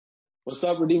What's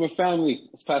up, Redeemer family?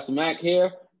 It's Pastor Mac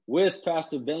here with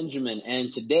Pastor Benjamin.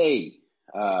 And today,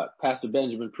 Pastor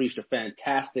Benjamin preached a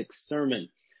fantastic sermon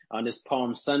on this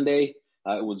Palm Sunday.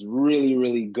 It was really,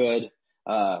 really good,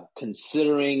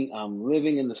 considering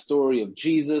living in the story of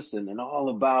Jesus and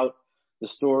all about the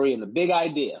story. And the big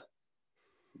idea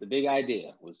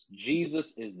was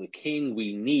Jesus is the king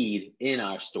we need in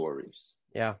our stories.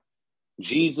 Yeah.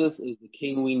 Jesus is the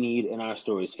king we need in our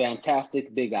stories.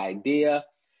 Fantastic, big idea.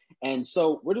 And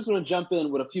so we're just going to jump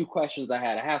in with a few questions I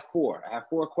have four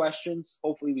questions.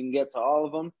 Hopefully we can get to all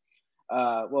of them.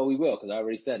 Well, we will, because I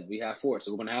already said we have four,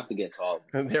 so we're going to have to get to all of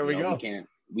them. There we go. We can't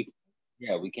leave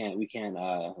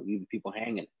the people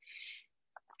hanging.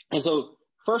 And so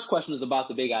first question is about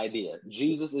the big idea.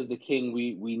 Jesus is the king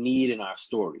we need in our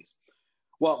stories.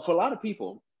 Well, for a lot of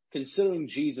people, considering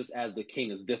Jesus as the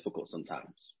king is difficult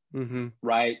sometimes. Mm-hmm.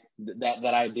 Right? That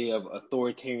idea of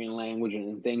authoritarian language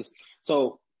and things.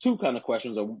 So two kind of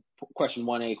questions, or question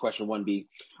 1A, question 1B.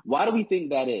 Why do we think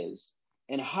that is?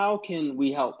 And how can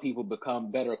we help people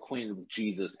become better acquainted with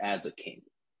Jesus as a king?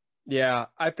 Yeah,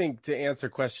 I think to answer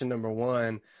question number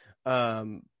one,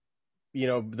 the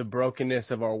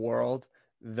brokenness of our world,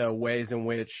 the ways in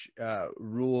which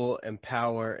rule and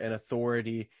power and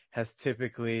authority has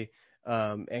typically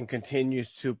and continues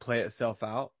to play itself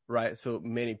out, right? So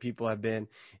many people have been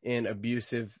in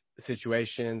abusive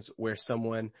situations where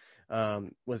someone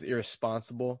was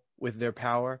irresponsible with their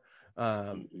power.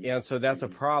 And so that's a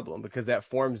problem, because that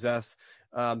forms us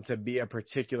to be a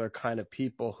particular kind of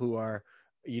people who are,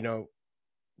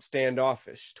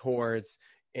 standoffish towards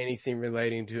anything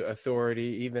relating to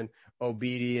authority, even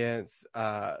obedience,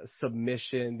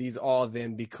 submission. These all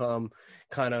then become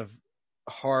kind of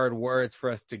hard words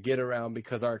for us to get around,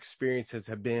 because our experiences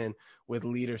have been with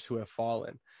leaders who have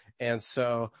fallen. And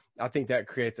so I think that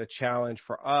creates a challenge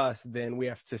for us. Then we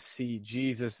have to see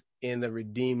Jesus in the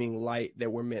redeeming light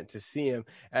that we're meant to see him,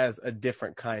 as a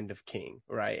different kind of king,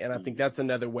 right? And I think that's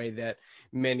another way that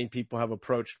many people have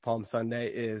approached Palm Sunday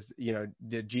is,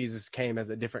 that Jesus came as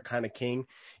a different kind of king.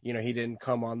 He didn't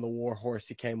come on the war horse.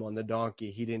 He came on the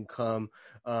donkey. He didn't come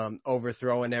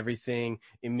overthrowing everything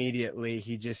immediately.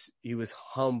 He was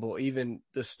humble. Even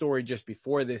the story just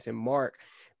before this in Mark,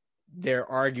 they're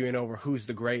arguing over who's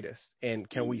the greatest, and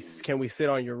can we sit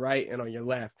on your right and on your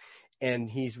left? And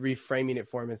he's reframing it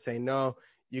for him and saying, no,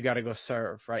 you got to go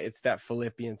serve, right? It's that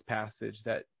Philippians passage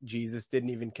that Jesus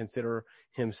didn't even consider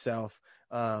himself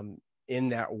in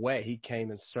that way. He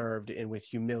came and served, and with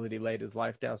humility laid his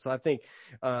life down. So I think,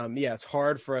 it's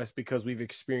hard for us because we've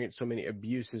experienced so many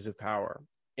abuses of power.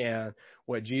 And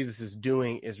what Jesus is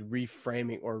doing is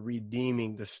reframing or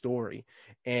redeeming the story,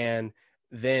 and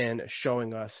then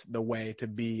showing us the way to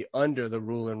be under the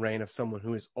rule and reign of someone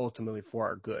who is ultimately for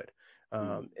our good.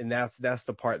 And that's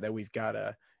the part that we've got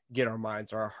to get our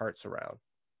minds or our hearts around.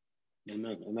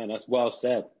 Amen. That's well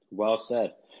said.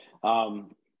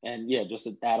 And yeah, just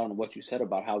to add on to what you said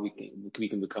about how we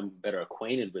can become better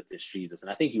acquainted with this Jesus. And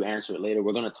I think you answer it later.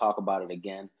 We're going to talk about it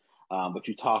again. But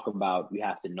you talk about we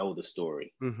have to know the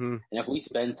story. Mm-hmm. And if we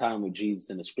spend time with Jesus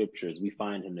in the scriptures, we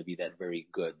find him to be that very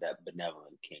good, that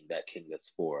benevolent king, that king that's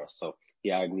for us. So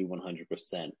yeah, I agree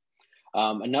 100%.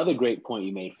 Another great point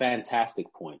you made,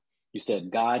 fantastic point. You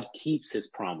said God keeps his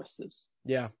promises.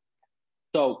 Yeah.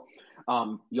 So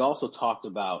you also talked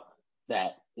about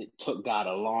that it took God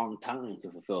a long time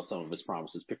to fulfill some of his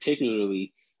promises,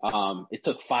 particularly it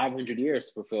took 500 years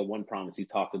to fulfill one promise he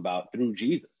talked about through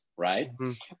Jesus, right?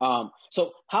 Mm-hmm.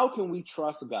 So how can we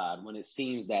trust God when it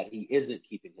seems that he isn't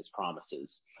keeping his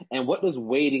promises? And what does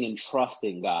waiting and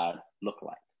trusting God look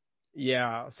like?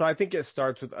 Yeah, so I think it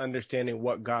starts with understanding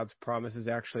what God's promises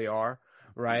actually are,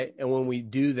 right? And when we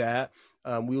do that,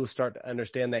 we will start to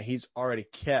understand that he's already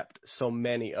kept so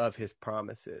many of his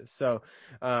promises. So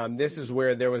this is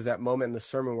where there was that moment in the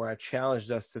sermon where I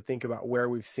challenged us to think about where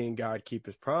we've seen God keep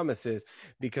his promises,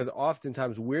 because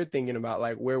oftentimes we're thinking about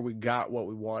like where we got what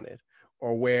we wanted,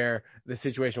 or where the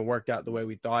situation worked out the way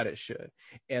we thought it should.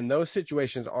 And those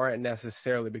situations aren't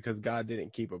necessarily because God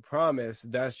didn't keep a promise.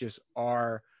 That's just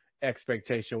our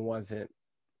expectation wasn't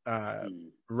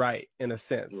right, in a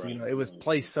sense. Right. It was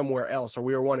placed somewhere else, or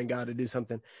we were wanting God to do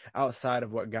something outside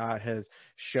of what God has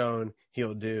shown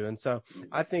he'll do. And so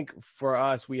I think for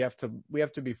us, we have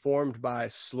to be formed by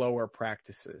slower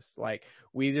practices. Like,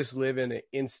 we just live in an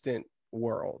instant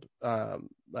world. I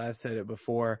said it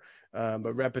before,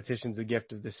 but repetition's a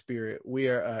gift of the Spirit. We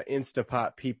are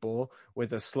Instapot people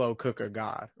with a slow cooker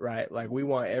God, right? Like, we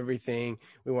want everything.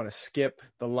 We want to skip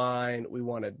the line. We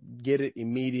want to get it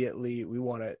immediately. We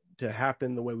want it to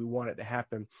happen the way we want it to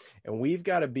happen. And we've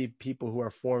got to be people who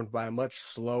are formed by a much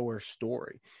slower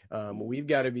story. We've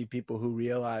got to be people who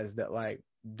realize that, like,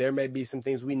 there may be some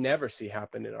things we never see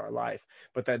happen in our life,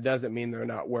 but that doesn't mean they're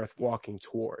not worth walking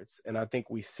towards. And I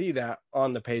think we see that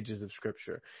on the pages of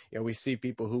Scripture. You know, we see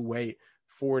people who wait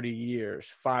 40 years,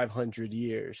 500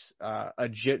 years,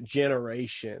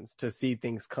 generations to see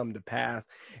things come to pass.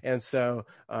 And so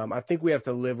I think we have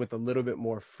to live with a little bit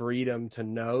more freedom to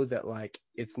know that, like,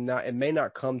 it may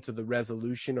not come to the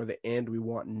resolution or the end we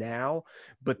want now,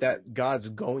 but that God's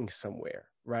going somewhere.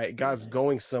 Right? God's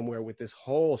going somewhere with this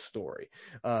whole story.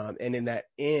 And in that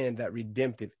end, that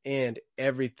redemptive end,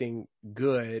 everything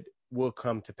good will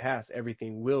come to pass.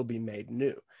 Everything will be made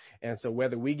new. And so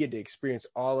whether we get to experience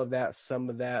all of that, some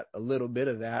of that, a little bit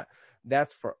of that,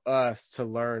 that's for us to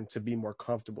learn to be more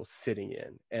comfortable sitting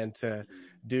in and to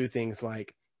do things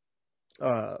like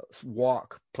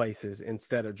walk places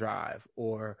instead of drive,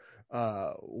 or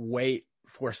wait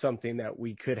for something that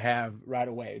we could have right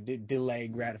away, delay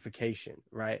gratification,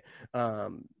 right?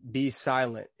 Be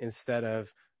silent instead of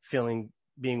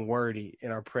being wordy in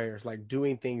our prayers, like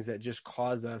doing things that just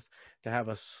cause us to have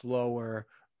a slower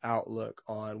outlook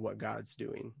on what God's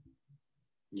doing.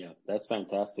 Yeah, that's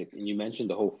fantastic. And you mentioned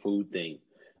the whole food thing.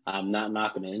 I'm not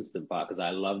knocking the Instant Pot because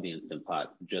I love the Instant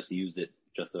Pot. Just used it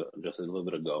just a little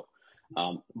bit ago.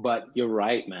 But you're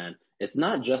right, man. It's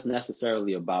not just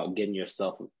necessarily about getting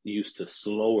yourself used to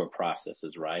slower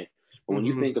processes, right? But when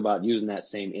you think about using that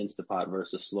same Instapot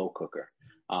versus slow cooker,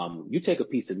 you take a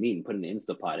piece of meat and put it in the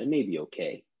Instapot, it may be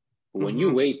okay. But when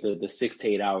you wait the 6 to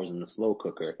 8 hours in the slow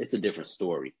cooker, it's a different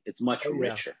story. It's much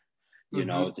richer. You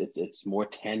know, it's more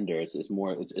tender.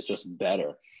 It's just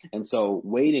better. And so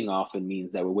waiting often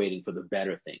means that we're waiting for the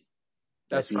better thing.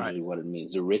 That's usually what it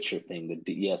means, the richer thing.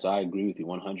 Yes, I agree with you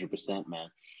 100%, man.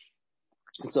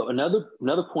 So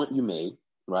another point you made,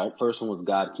 right? First one was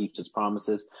God keeps his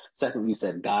promises. Second, you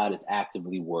said God is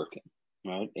actively working,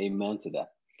 right? Amen to that.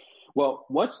 Well,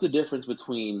 what's the difference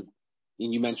between,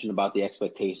 and you mentioned about the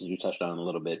expectations, you touched on a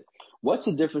little bit. What's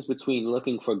the difference between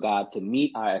looking for God to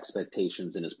meet our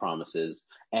expectations and his promises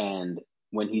and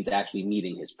when he's actually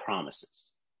meeting his promises?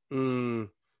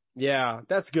 Yeah,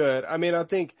 that's good. I mean, I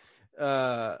think,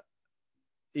 I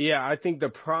think the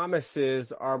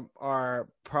promises are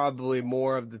probably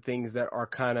more of the things that are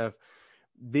kind of,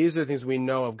 these are things we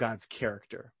know of God's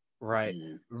character, right?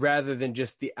 Rather than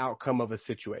just the outcome of a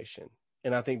situation.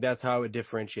 And I think that's how I would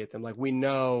differentiate them. Like, we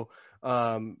know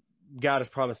God has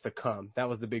promised to come. That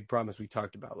was the big promise we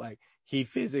talked about. Like, he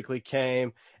physically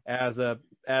came as a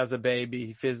baby.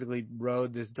 He physically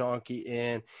rode this donkey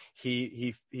in.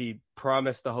 He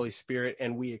promised the Holy Spirit,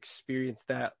 and we experienced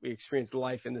that. We experienced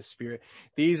life in the Spirit.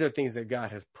 These are things that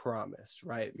God has promised,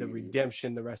 right? The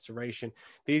redemption, the restoration.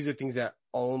 These are things that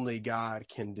only God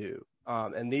can do.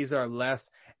 And these are less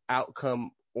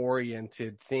outcome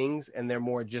oriented things, and they're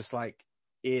more just like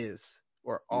is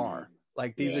or are.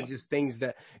 Like, these are just things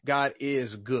that God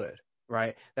is good,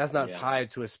 right? That's not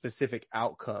tied to a specific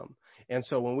outcome. And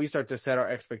so when we start to set our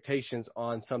expectations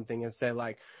on something and say,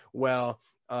 like, well,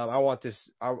 I want this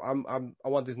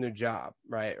new job,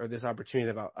 right? Or this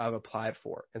opportunity that I've applied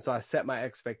for. And so I set my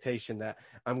expectation that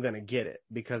I'm going to get it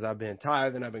because I've been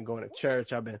tithing, I've been going to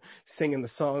church, I've been singing the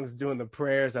songs, doing the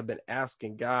prayers, I've been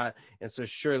asking God. And so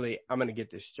surely I'm going to get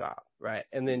this job, right?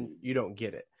 And then you don't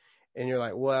get it. And you're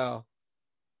like, well,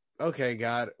 okay,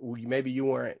 God, maybe you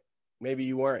weren't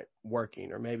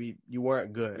working, or maybe you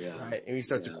weren't good, right? And you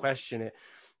start to question it.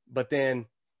 But then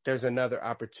there's another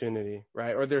opportunity,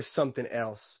 right? Or there's something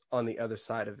else on the other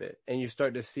side of it. And you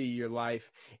start to see your life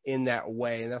in that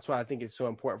way. And that's why I think it's so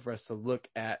important for us to look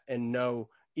at and know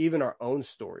even our own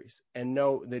stories and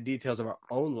know the details of our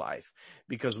own life,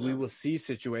 because we will see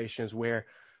situations where,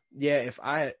 if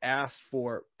I had asked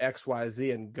for X, Y,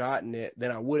 Z and gotten it,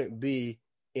 then I wouldn't be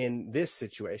in this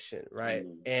situation, right?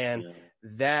 And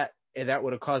that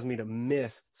would have caused me to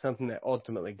miss something that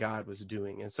ultimately God was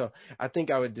doing. And so I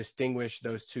think I would distinguish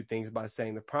those two things by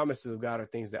saying the promises of God are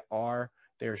things that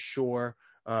they're sure,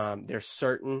 they're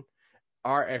certain.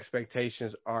 Our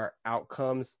expectations are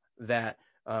outcomes that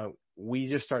we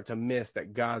just start to miss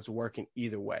that God's working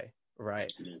either way, right?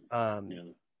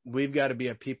 We've got to be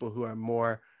a people who are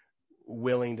more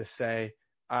willing to say,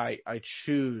 I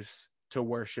choose to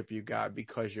worship you, God,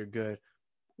 because you're good,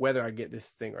 whether I get this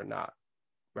thing or not.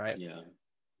 Right? Yeah.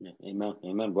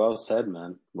 Amen. Well said,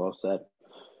 man. Well said.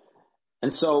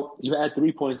 And so you had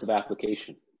 3 points of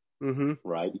application,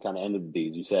 right? You kind of ended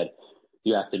these. You said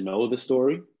you have to know the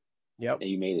story. Yep. And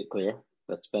you made it clear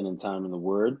that spending time in the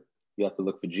Word, you have to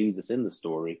look for Jesus in the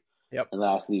story. Yep. And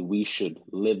lastly, we should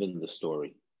live in the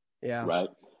story. Yeah. Right?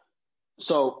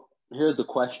 So here's the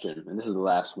question, and this is the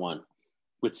last one.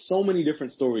 With so many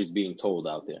different stories being told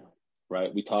out there,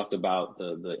 right? We talked about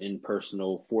the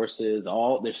impersonal forces,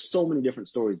 there's so many different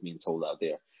stories being told out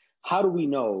there. How do we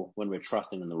know when we're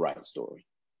trusting in the right story?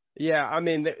 Yeah, I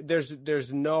mean, there's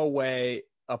no way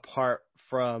apart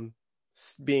from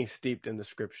being steeped in the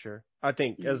scripture. I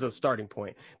think as a starting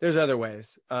point, there's other ways.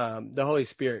 The Holy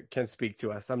Spirit can speak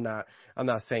to us. I'm not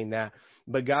saying that,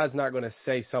 but God's not going to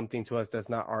say something to us that's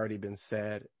not already been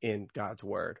said in God's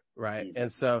word, right? Mm-hmm.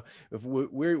 And so if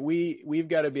we've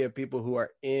got to be a people who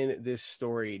are in this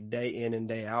story day in and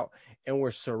day out, and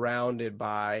we're surrounded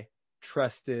by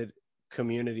trusted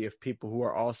community of people who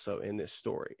are also in this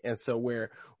story. And so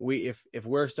if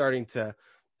we're starting to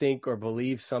think or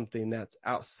believe something that's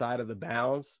outside of the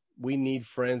bounds, we need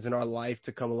friends in our life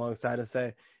to come alongside and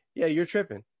say, yeah, you're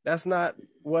tripping. That's not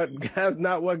what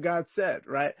God said,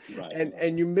 right?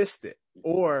 And you missed it.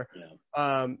 Or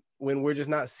when we're just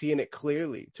not seeing it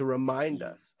clearly, to remind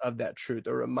us of that truth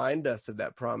or remind us of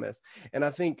that promise. And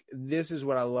I think this is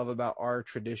what I love about our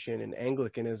tradition in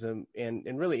Anglicanism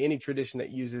and really any tradition that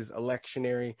uses a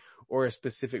lectionary or a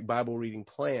specific Bible reading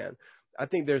plan. I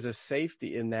think there's a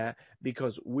safety in that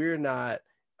because we're not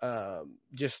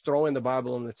just throwing the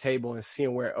Bible on the table and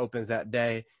seeing where it opens that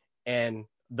day and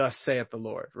thus saith the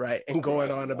Lord, right? And going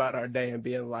on about our day and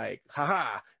being like,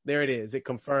 haha, there it is. It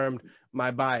confirmed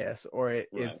my bias, or it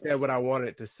said what I wanted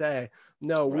it to say.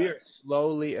 No, we are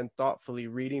slowly and thoughtfully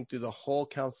reading through the whole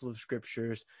counsel of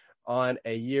scriptures on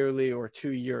a yearly or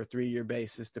 2-year or 3-year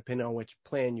basis, depending on which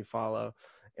plan you follow.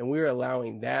 And we're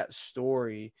allowing that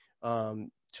story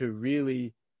to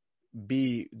really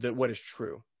be what is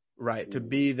true, right? To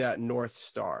be that North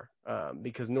Star,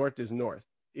 because north is north.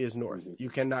 Mm-hmm. You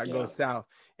cannot go south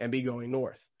and be going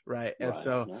north, right? And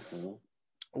so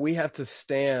we have to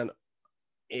stand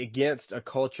against a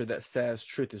culture that says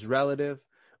truth is relative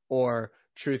or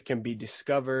truth can be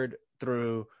discovered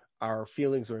through our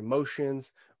feelings or emotions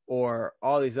or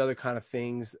all these other kind of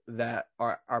things that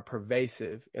are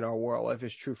pervasive in our world. Well, if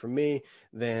it's true for me,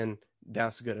 then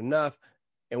that's good enough.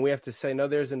 And we have to say, no,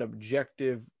 there's an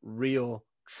objective, real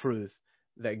truth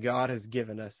that God has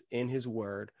given us in his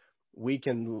word. We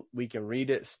can read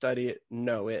it, study it,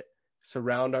 know it,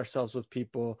 surround ourselves with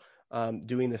people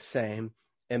doing the same,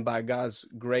 and by God's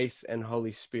grace and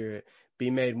Holy Spirit, be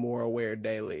made more aware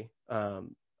daily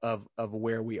of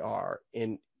where we are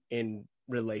in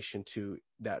relation to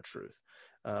that truth.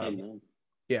 Amen.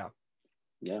 Yeah.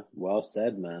 Yeah. Well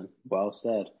said, man. Well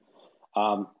said.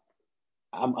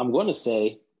 I'm going to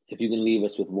say, if you can leave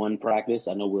us with one practice,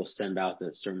 I know we'll send out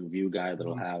the sermon review guide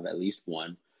that'll have at least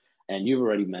one. And you've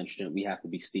already mentioned it. We have to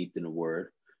be steeped in the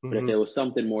word. But if there was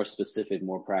something more specific,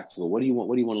 more practical, what do you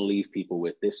want to leave people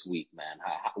with this week, man?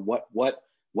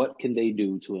 What can they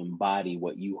do to embody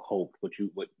what you hope, what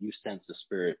you sense the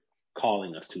Spirit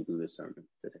calling us to through this sermon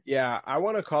today? Yeah, I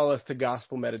want to call us to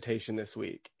gospel meditation this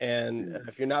week. And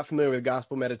if you're not familiar with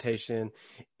gospel meditation,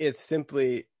 it's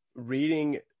simply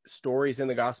reading stories in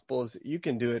the Gospels. You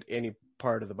can do it any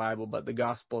part of the Bible, but the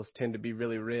Gospels tend to be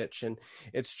really rich, and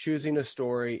it's choosing a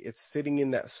story, it's sitting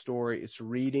in that story, it's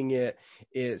reading it,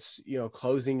 it's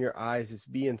closing your eyes, it's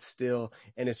being still,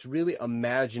 and it's really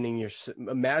imagine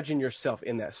yourself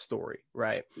in that story,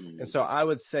 right? And so I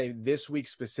would say this week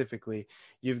specifically,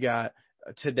 you've got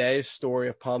today's story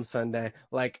of Palm Sunday.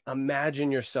 Like,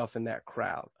 imagine yourself in that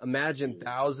crowd. Imagine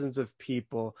thousands of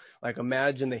people. Like,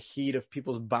 imagine the heat of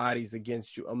people's bodies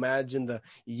against you. Imagine the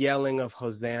yelling of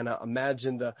Hosanna.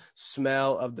 Imagine the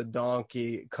smell of the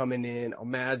donkey coming in.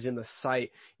 Imagine the sight,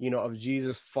 of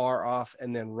Jesus far off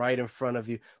and then right in front of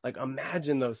you. Like,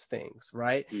 imagine those things,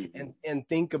 right? And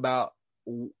think about,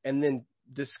 and then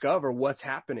discover what's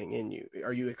happening in you.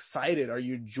 Are you excited? Are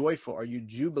you joyful? Are you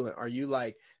jubilant? Are you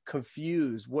like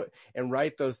confused? And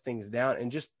write those things down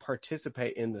and just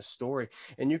participate in the story.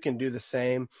 And you can do the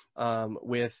same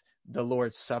with the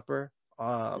Lord's Supper.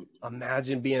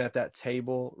 Imagine being at that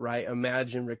table, right?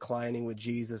 Imagine reclining with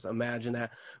Jesus. Imagine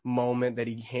that moment that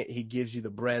he gives you the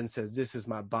bread and says, "This is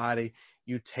my body."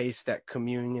 You taste that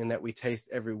communion that we taste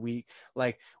every week.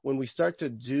 Like, when we start to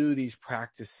do these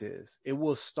practices, it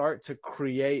will start to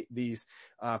create these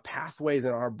pathways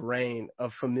in our brain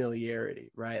of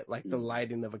familiarity, right? Like the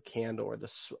lighting of a candle or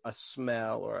a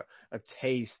smell or a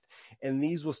taste. And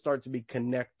these will start to be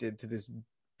connected to this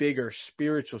bigger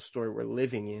spiritual story we're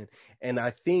living in. And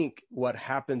I think what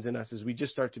happens in us is we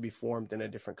just start to be formed in a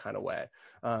different kind of way.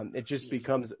 It just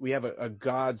becomes, we have a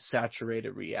God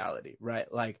saturated reality, right?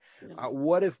 Like,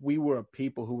 what if we were a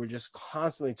people who were just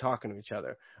constantly talking to each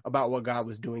other about what God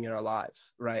was doing in our lives,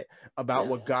 right? About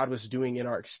what God was doing in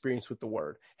our experience with the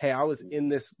word. Hey, I was in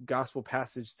this gospel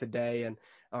passage today, and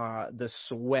the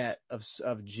sweat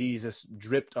of Jesus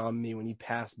dripped on me when he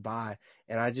passed by,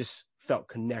 and I just felt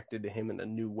connected to him in a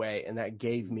new way. And that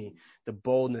gave me the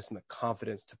boldness and the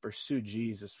confidence to pursue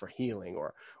Jesus for healing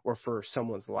or for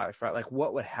someone's life, right? Like,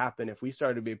 what would happen if we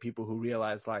started to be people who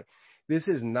realized, like, this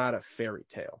is not a fairy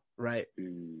tale, right?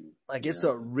 Like, it's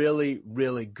a really,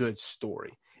 really good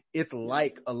story. It's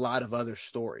like a lot of other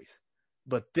stories,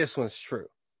 but this one's true.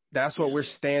 That's what we're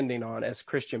standing on as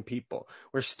Christian people.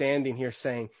 We're standing here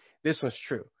saying this one's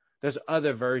true. There's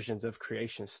other versions of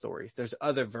creation stories. There's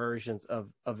other versions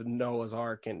of Noah's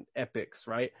Ark and epics,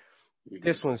 right?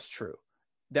 This one's true.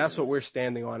 That's what we're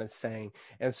standing on and saying.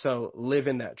 And so live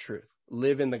in that truth.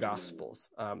 Live in the Gospels.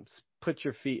 Put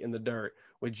your feet in the dirt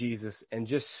with Jesus and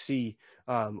just see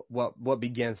what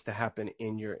begins to happen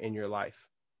in your life.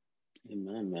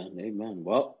 Amen, man. Amen.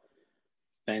 Well,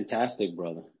 fantastic,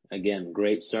 brother. Again,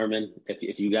 great sermon.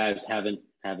 If you guys haven't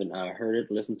heard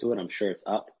it, listen to it. I'm sure it's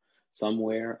up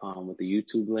somewhere with the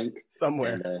YouTube link.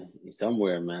 Somewhere,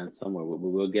 man. Somewhere.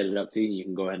 We'll get it up to you. You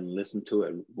can go ahead and listen to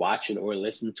it, watch it, or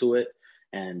listen to it,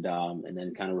 and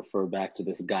then kind of refer back to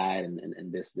this guide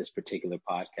and this particular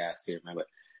podcast here, man. But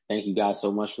thank you guys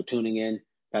so much for tuning in.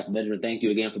 Pastor Benjamin, thank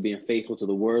you again for being faithful to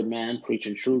the word, man,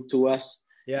 preaching truth to us.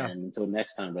 Yeah. And until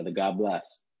next time, brother, God bless.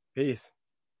 Peace.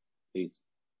 Peace.